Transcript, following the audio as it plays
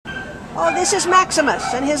Oh, this is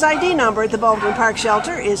Maximus, and his ID number at the Baldwin Park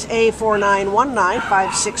Shelter is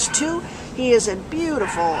A4919562. He is a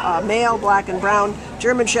beautiful male, black and brown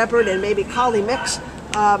German Shepherd and maybe Collie mix.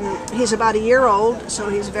 He's about a year old, so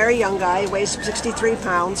he's a very young guy. He weighs 63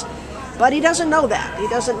 pounds. But he doesn't know that. He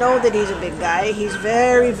doesn't know that he's a big guy. He's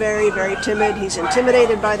very, very, very timid. He's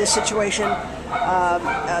intimidated by this situation.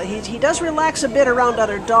 He does relax a bit around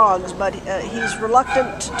other dogs, but he's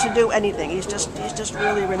reluctant to do anything. He's just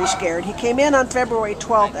really, really scared. He came in on February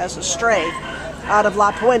 12th as a stray out of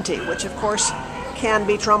La Puente, which of course can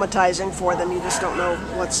be traumatizing for them. You just don't know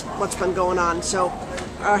what's been going on. So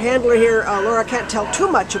our handler here, Laura, can't tell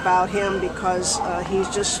too much about him because he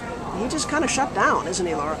just kind of shut down, isn't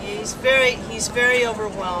he, Laura? He's very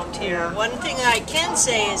overwhelmed here. Yeah. One thing I can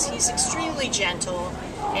say is he's extremely gentle,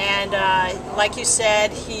 and like you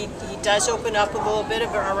said, he does open up a little bit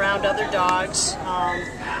around other dogs.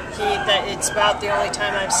 It's about the only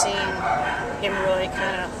time I've seen him really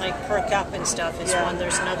kind of like perk up and stuff is when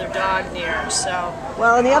there's another dog near. So.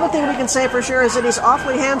 Well, and the other thing we can say for sure is that he's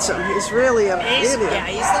awfully handsome. He's really a he's the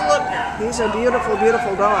looker. He's a beautiful,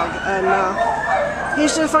 beautiful dog, and he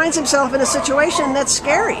just finds himself in a situation that's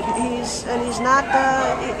scary. He's not.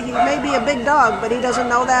 He may be a big dog, but he doesn't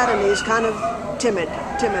know that, and he's kind of timid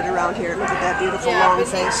around here. Look at that beautiful long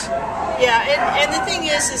face. And the thing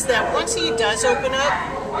is that once he does open up,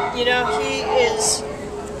 he is,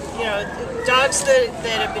 dogs that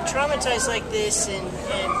have been traumatized like this, and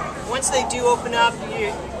once they do open up,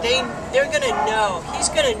 they're gonna know. He's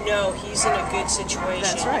gonna know he's in a good situation.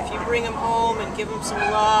 That's right. If you bring him home and give him some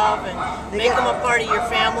love and make him a part of your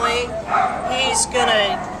family, he's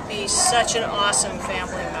gonna be such an awesome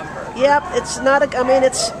family member. Yep, it's not a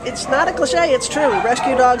cliche, it's true.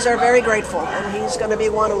 Rescue dogs are very grateful, and he's going to be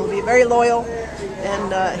one who will be very loyal,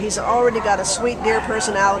 and he's already got a sweet, dear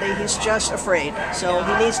personality. He's just afraid. So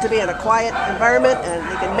he needs to be in a quiet environment, and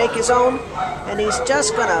he can make his own, and he's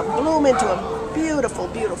just going to bloom into a beautiful,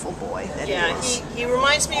 beautiful boy that he is. He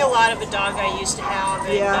reminds me a lot of a dog I used to have,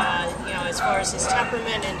 and as far as his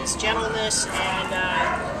temperament and his gentleness, and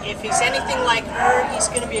if he's anything like her, he's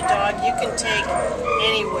going to be a dog you can take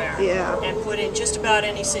anywhere and put in just about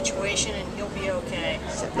any situation, and he'll be okay.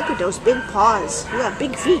 Look at those big paws. You have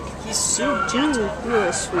big feet. He's so gentle. You're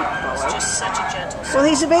a sweet boy. He's just such a gentle soul. Well,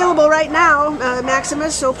 he's available right now,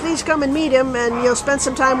 Maximus, so please come and meet him, and you'll spend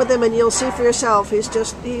some time with him, and you'll see for yourself. He's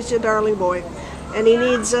a darling boy, and he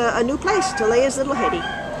needs a new place to lay his little heady.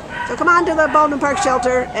 So come on to the Baldwin Park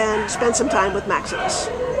Shelter and spend some time with Maximus.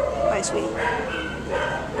 Bye, sweetie.